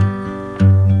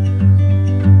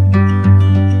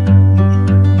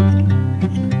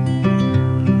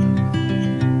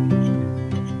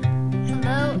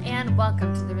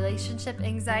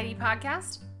Anxiety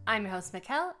Podcast. I'm your host,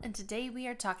 Mikkel, and today we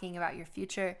are talking about your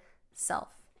future self.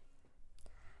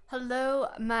 Hello,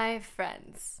 my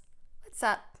friends. What's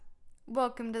up?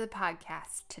 Welcome to the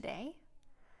podcast today.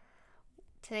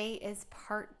 Today is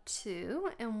part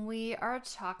 2, and we are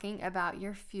talking about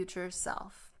your future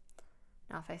self.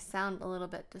 Now, if I sound a little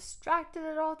bit distracted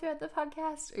at all throughout the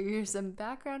podcast or you hear some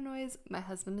background noise, my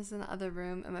husband is in the other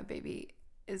room and my baby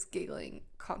is giggling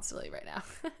constantly right now.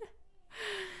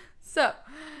 So,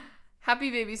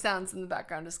 happy baby sounds in the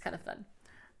background is kind of fun.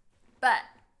 But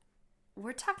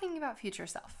we're talking about future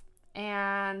self.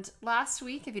 And last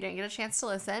week, if you didn't get a chance to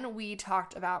listen, we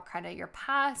talked about kind of your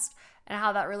past and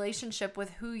how that relationship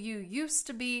with who you used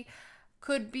to be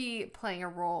could be playing a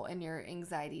role in your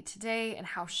anxiety today and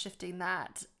how shifting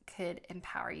that could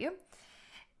empower you.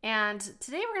 And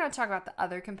today we're going to talk about the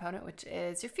other component, which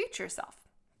is your future self.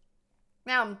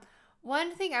 Now,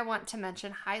 one thing I want to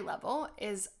mention high level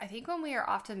is I think when we are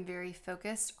often very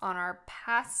focused on our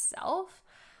past self,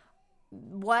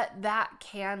 what that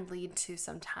can lead to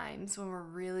sometimes when we're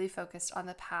really focused on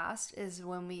the past is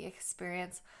when we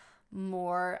experience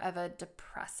more of a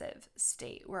depressive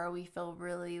state where we feel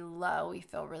really low, we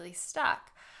feel really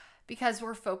stuck because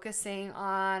we're focusing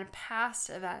on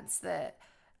past events that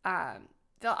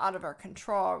feel out of our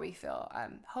control, we feel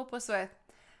hopeless with.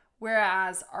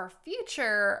 Whereas our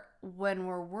future, when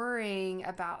we're worrying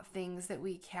about things that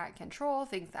we can't control,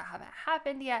 things that haven't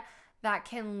happened yet, that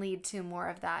can lead to more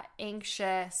of that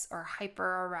anxious or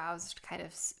hyper-aroused kind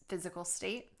of physical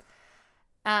state.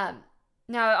 Now,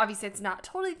 obviously, it's not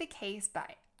totally the case, but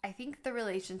I think the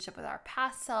relationship with our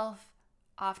past self,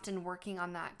 often working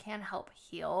on that can help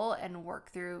heal and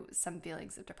work through some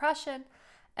feelings of depression.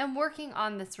 And working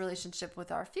on this relationship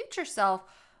with our future self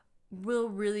will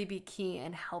really be key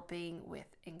in helping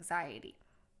with anxiety.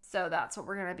 So that's what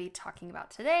we're going to be talking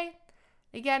about today.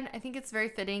 Again, I think it's very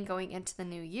fitting going into the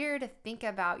new year to think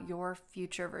about your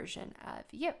future version of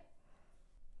you.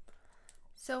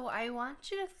 So I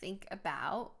want you to think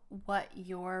about what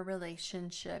your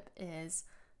relationship is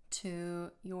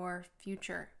to your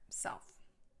future self.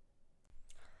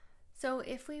 So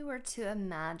if we were to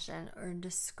imagine or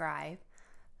describe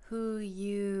who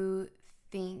you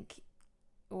think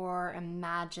or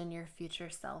imagine your future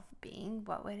self being,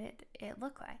 what would it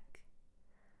look like?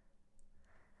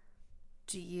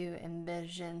 Do you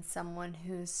envision someone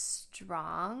who's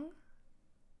strong,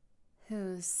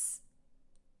 who's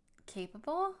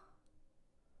capable,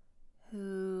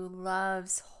 who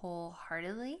loves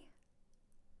wholeheartedly,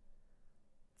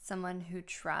 someone who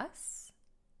trusts?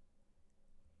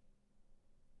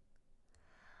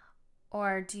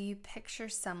 Or do you picture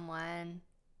someone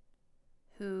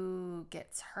who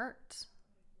gets hurt,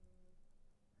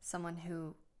 someone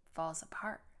who falls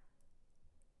apart?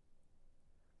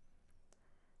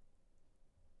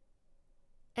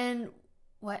 And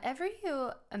whatever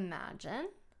you imagine,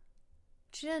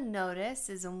 what you notice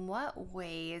is in what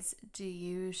ways do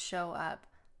you show up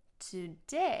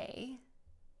today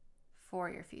for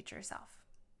your future self?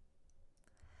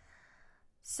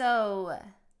 So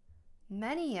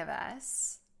many of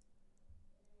us,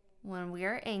 when we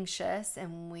are anxious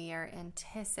and we are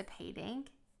anticipating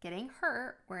getting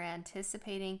hurt, we're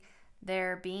anticipating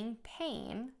there being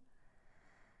pain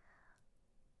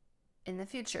in the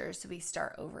future. So we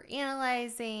start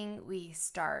overanalyzing, we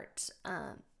start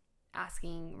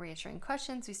asking reassuring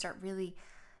questions, we start really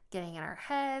getting in our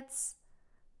heads,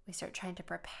 we start trying to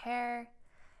prepare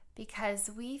because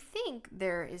we think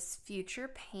there is future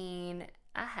pain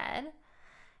ahead,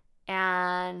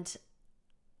 and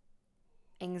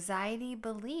anxiety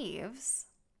believes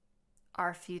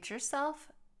our future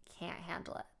self can't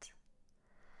handle it.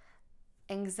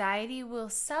 Anxiety will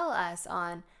sell us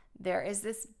on there is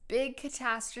this big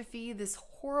catastrophe, this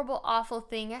horrible, awful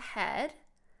thing ahead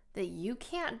that you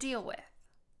can't deal with.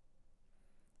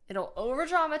 It'll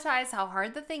over-dramatize how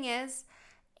hard the thing is,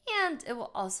 and it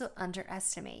will also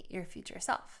underestimate your future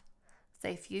self.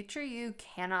 Say, future you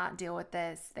cannot deal with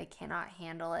this, they cannot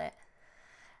handle it.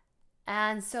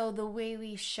 And so the way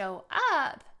we show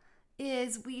up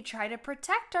is we try to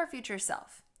protect our future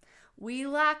self. We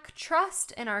lack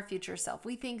trust in our future self.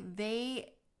 We think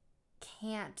they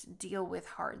can't deal with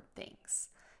hard things.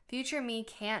 Future me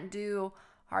can't do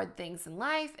hard things in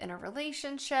life, in a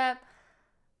relationship.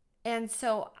 And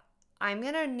so I'm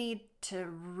going to need to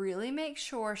really make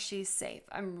sure she's safe.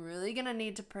 I'm really going to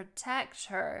need to protect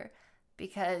her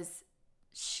because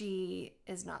she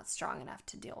is not strong enough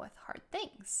to deal with hard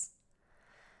things.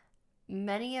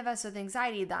 Many of us with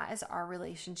anxiety, that is our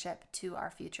relationship to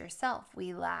our future self.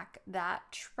 We lack that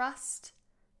trust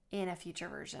in a future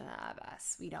version of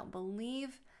us. We don't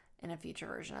believe in a future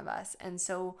version of us. And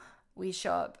so we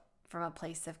show up from a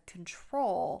place of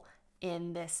control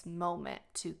in this moment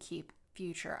to keep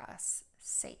future us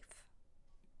safe.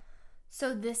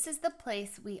 So this is the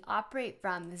place we operate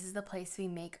from. This is the place we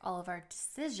make all of our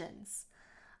decisions.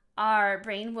 Our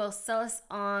brain will sell us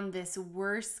on this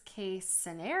worst case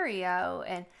scenario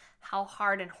and how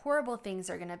hard and horrible things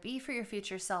are going to be for your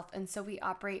future self. And so we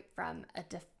operate from a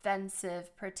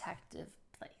defensive, protective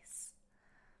place.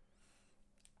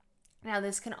 Now,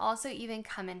 this can also even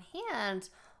come in hand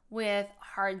with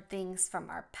hard things from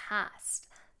our past.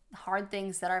 Hard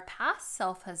things that our past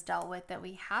self has dealt with that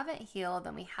we haven't healed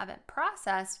and we haven't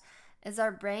processed, is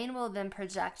our brain will then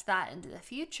project that into the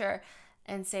future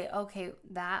and say, okay,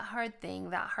 that hard thing,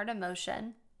 that hard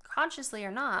emotion, consciously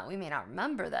or not, we may not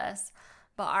remember this,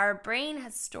 but our brain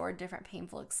has stored different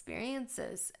painful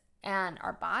experiences and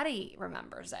our body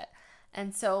remembers it.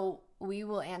 And so we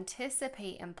will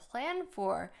anticipate and plan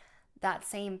for that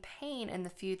same pain in the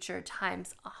future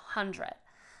times 100.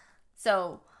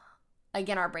 So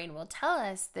again, our brain will tell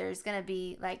us there's going to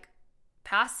be like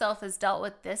past self has dealt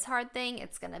with this hard thing.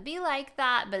 It's going to be like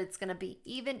that, but it's going to be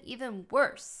even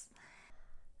worse.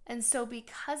 And so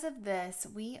because of this,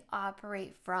 we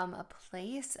operate from a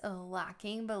place of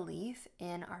lacking belief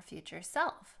in our future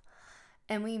self.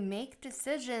 And we make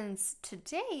decisions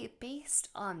today based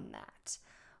on that.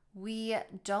 We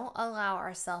don't allow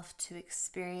ourselves to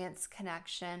experience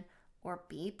connection or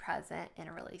be present in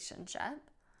a relationship.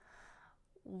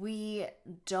 We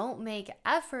don't make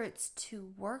efforts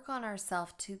to work on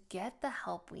ourselves to get the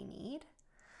help we need.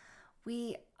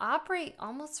 We operate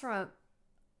almost from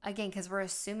again, because we're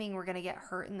assuming we're going to get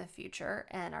hurt in the future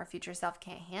and our future self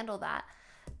can't handle that.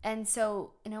 And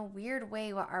so in a weird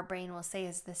way, what our brain will say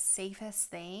is the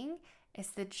safest thing is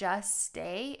to just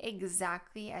stay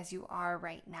exactly as you are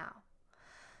right now.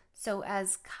 So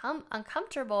as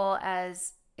uncomfortable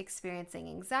as experiencing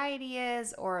anxiety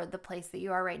is, or the place that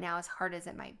you are right now, as hard as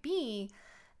it might be,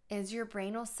 is your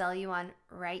brain will sell you on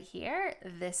right here,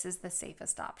 this is the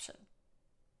safest option.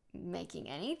 Making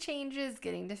any changes,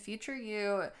 getting to future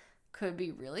you could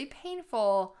be really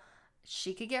painful.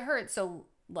 She could get hurt. So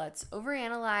let's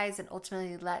overanalyze and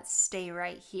ultimately let's stay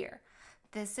right here.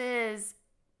 This is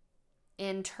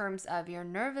in terms of your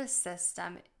nervous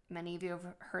system. Many of you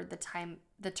have heard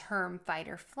the term fight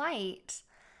or flight.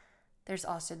 There's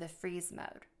also the freeze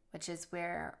mode, which is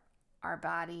where our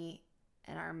body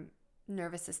and our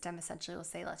nervous system essentially will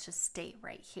say, let's just stay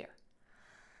right here.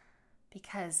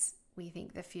 Because we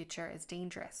think the future is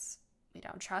dangerous. We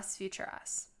don't trust future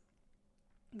us.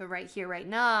 But right here, right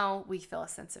now, we feel a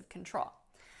sense of control.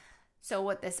 So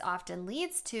what this often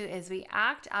leads to is we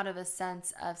act out of a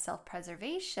sense of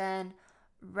self-preservation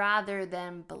rather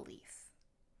than belief.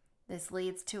 This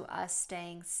leads to us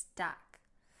staying stuck.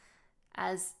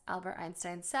 As Albert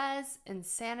Einstein says,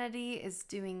 insanity is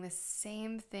doing the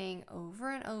same thing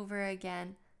over and over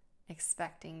again,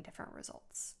 expecting different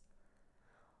results.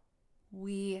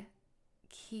 We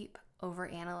keep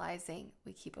overanalyzing,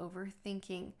 we keep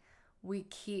overthinking, we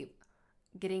keep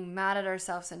getting mad at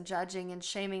ourselves and judging and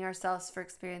shaming ourselves for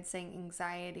experiencing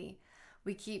anxiety.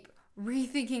 We keep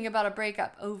rethinking about a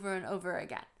breakup over and over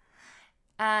again.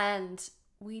 And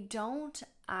we don't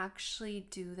actually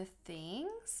do the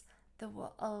things that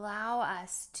will allow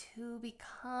us to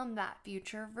become that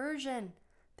future version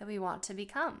that we want to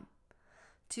become,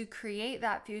 to create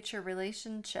that future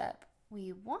relationship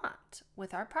we want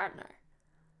with our partner.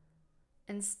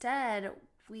 Instead,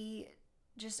 we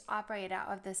just operate out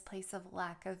of this place of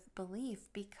lack of belief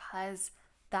because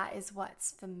that is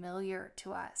what's familiar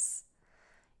to us.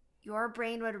 Your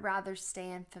brain would rather stay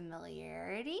in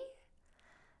familiarity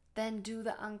than do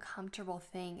the uncomfortable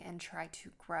thing and try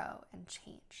to grow and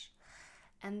change.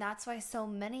 And that's why so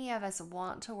many of us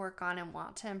want to work on and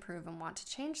want to improve and want to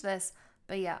change this,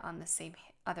 but yet on the same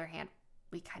other hand,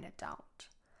 we kind of don't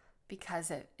because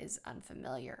it is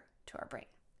unfamiliar to our brain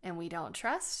and we don't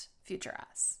trust future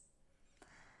us.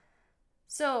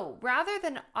 So rather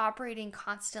than operating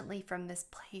constantly from this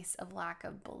place of lack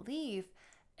of belief,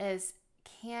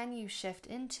 can you shift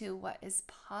into what is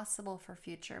possible for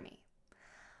future me?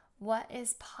 What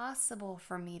is possible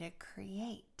for me to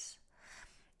create?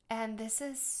 And this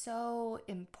is so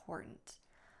important.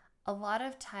 A lot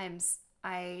of times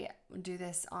I do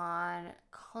this on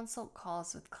consult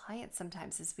calls with clients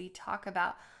sometimes as we talk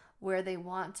about where they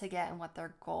want to get and what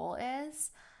their goal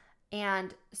is.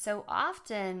 And so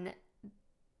often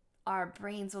our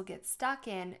brains will get stuck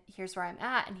in here's where I'm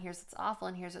at and here's what's awful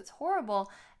and here's what's horrible.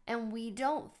 And we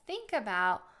don't think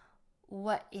about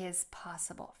what is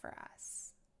possible for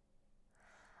us.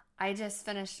 I just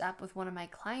finished up with one of my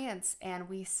clients and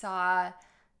we saw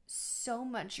so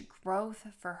much growth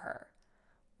for her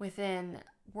within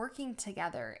working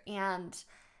together. And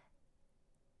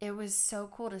it was so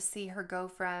cool to see her go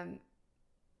from,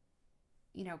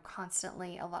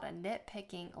 constantly a lot of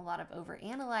nitpicking, a lot of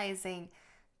overanalyzing,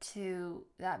 to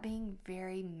that being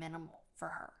very minimal for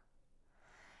her.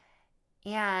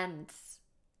 And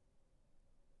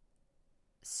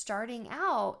starting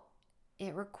out,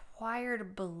 it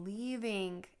required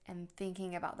believing and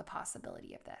thinking about the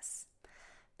possibility of this.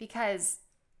 Because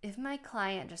if my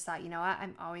client just thought,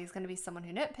 I'm always going to be someone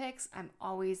who nitpicks, I'm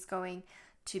always going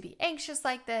to be anxious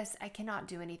like this, I cannot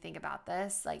do anything about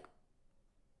this, like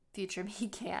future me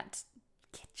can't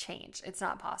change. It's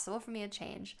not possible for me to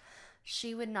change.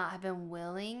 She would not have been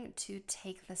willing to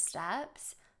take the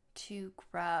steps to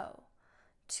grow,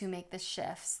 to make the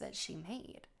shifts that she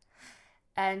made.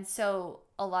 And so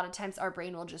a lot of times our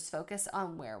brain will just focus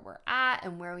on where we're at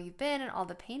and where we've been and all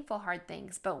the painful, hard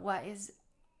things. But what is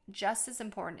just as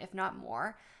important, if not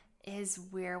more, is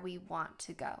where we want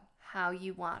to go, how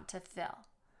you want to feel.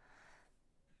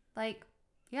 Like,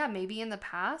 yeah, maybe in the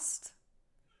past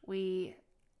we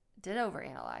did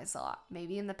overanalyze a lot.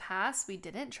 Maybe in the past we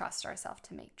didn't trust ourselves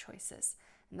to make choices.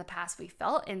 In the past we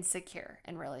felt insecure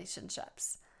in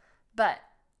relationships. But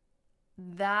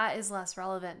that is less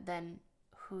relevant than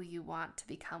who you want to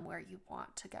become, where you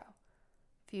want to go.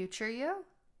 Future you?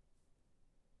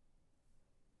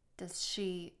 Does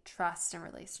she trust in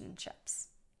relationships?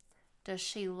 Does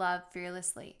she love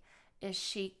fearlessly? Is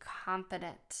she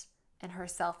confident in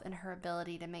herself and her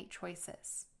ability to make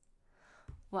choices?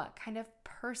 What kind of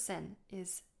person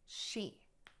is she?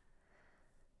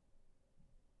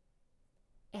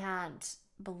 And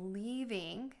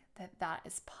believing that that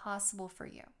is possible for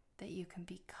you, that you can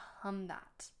become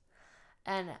that.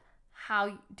 And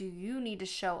how do you need to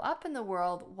show up in the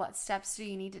world? What steps do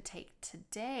you need to take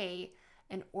today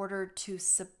in order to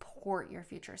support your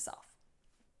future self?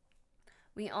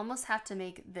 We almost have to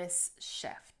make this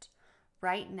shift.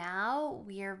 Right now,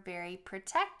 we are very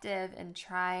protective and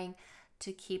trying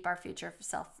to keep our future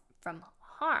self from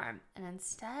harm. And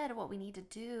instead, what we need to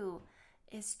do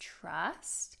is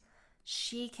trust.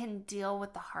 She can deal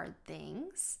with the hard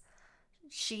things.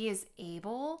 She is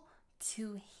able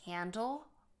to handle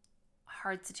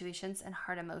hard situations and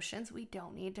hard emotions. We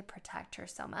don't need to protect her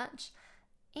so much.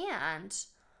 And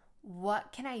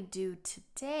what can I do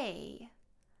today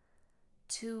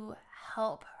to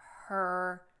help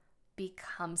her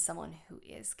become someone who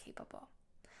is capable,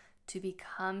 to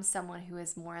become someone who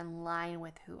is more in line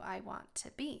with who I want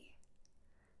to be?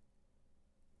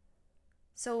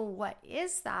 So what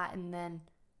is that? And then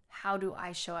how do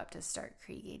I show up to start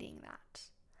creating that?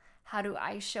 How do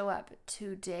I show up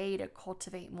today to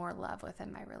cultivate more love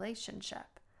within my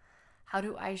relationship? How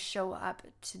do I show up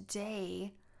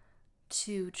today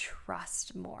to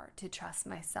trust more, to trust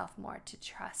myself more, to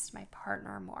trust my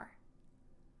partner more?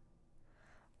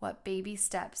 What baby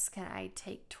steps can I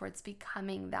take towards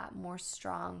becoming that more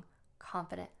strong,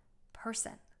 confident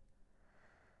person?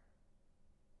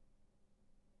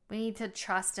 We need to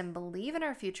trust and believe in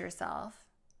our future self,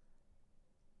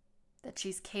 that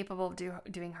she's capable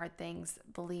of doing hard things,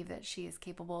 believe that she is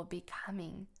capable of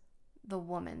becoming the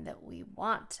woman that we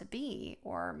want to be,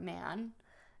 or man,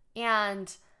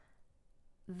 and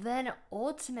then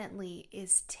ultimately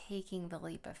is taking the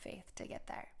leap of faith to get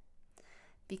there.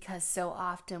 Because so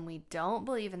often we don't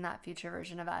believe in that future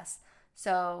version of us.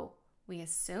 So we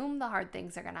assume the hard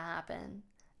things are going to happen.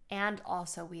 And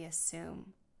also we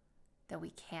assume that we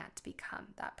can't become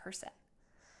that person.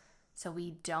 So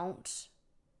we don't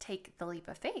take the leap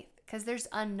of faith because there's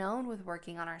unknown with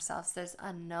working on ourselves. There's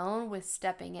unknown with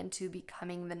stepping into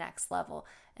becoming the next level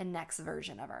and next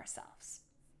version of ourselves.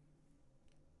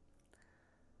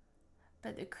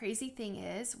 But the crazy thing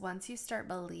is, once you start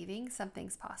believing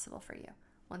something's possible for you,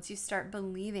 once you start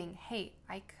believing, hey,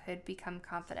 I could become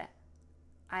confident,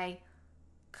 I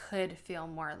could feel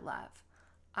more love,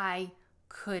 I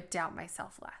could doubt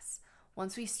myself less.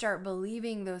 Once we start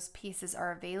believing those pieces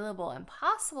are available and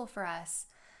possible for us,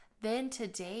 then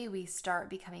today we start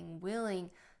becoming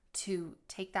willing to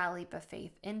take that leap of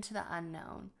faith into the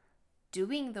unknown,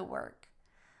 doing the work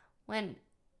when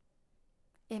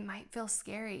it might feel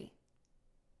scary.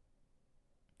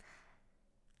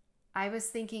 I was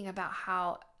thinking about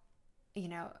how,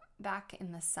 back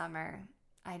in the summer,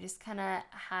 I just kind of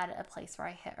had a place where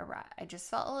I hit a rut. I just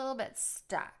felt a little bit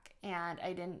stuck and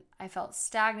I felt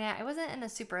stagnant. I wasn't in a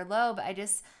super low, but I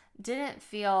just didn't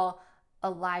feel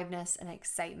aliveness and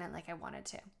excitement like I wanted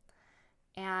to.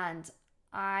 And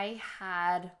I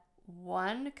had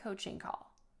one coaching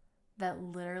call that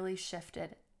literally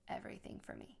shifted everything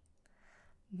for me.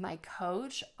 My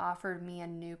coach offered me a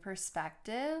new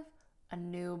perspective, a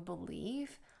new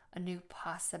belief, a new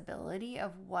possibility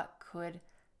of what could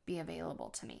be available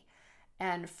to me.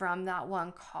 And from that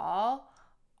one call,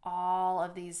 all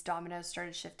of these dominoes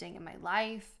started shifting in my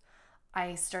life.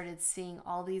 I started seeing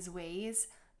all these ways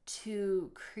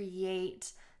to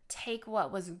take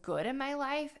what was good in my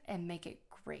life and make it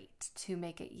great, to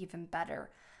make it even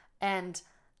better. And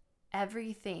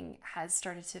everything has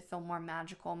started to feel more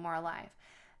magical, more alive.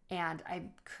 And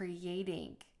I'm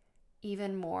creating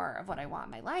even more of what I want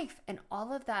in my life. And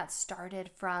all of that started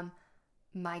from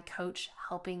my coach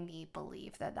helping me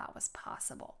believe that that was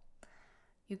possible.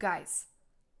 You guys,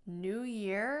 new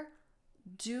year,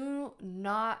 do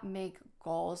not make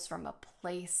goals from a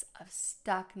place of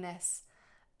stuckness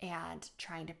and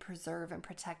trying to preserve and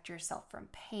protect yourself from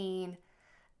pain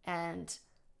and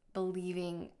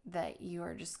believing that you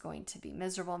are just going to be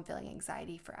miserable and feeling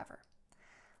anxiety forever.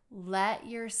 Let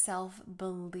yourself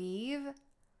believe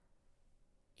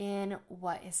in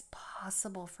what is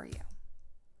possible for you.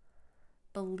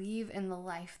 Believe in the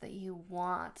life that you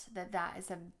want, that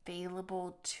is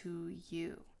available to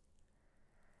you.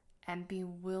 And be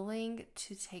willing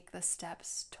to take the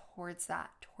steps towards that,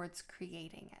 towards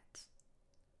creating it.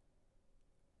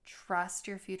 Trust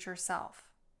your future self.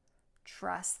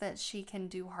 Trust that she can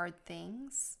do hard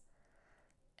things.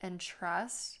 And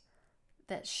trust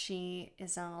that she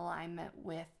is in alignment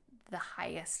with the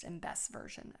highest and best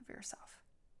version of yourself.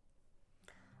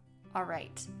 All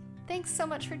right. Thanks so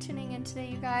much for tuning in today,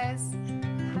 you guys.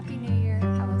 Happy New Year.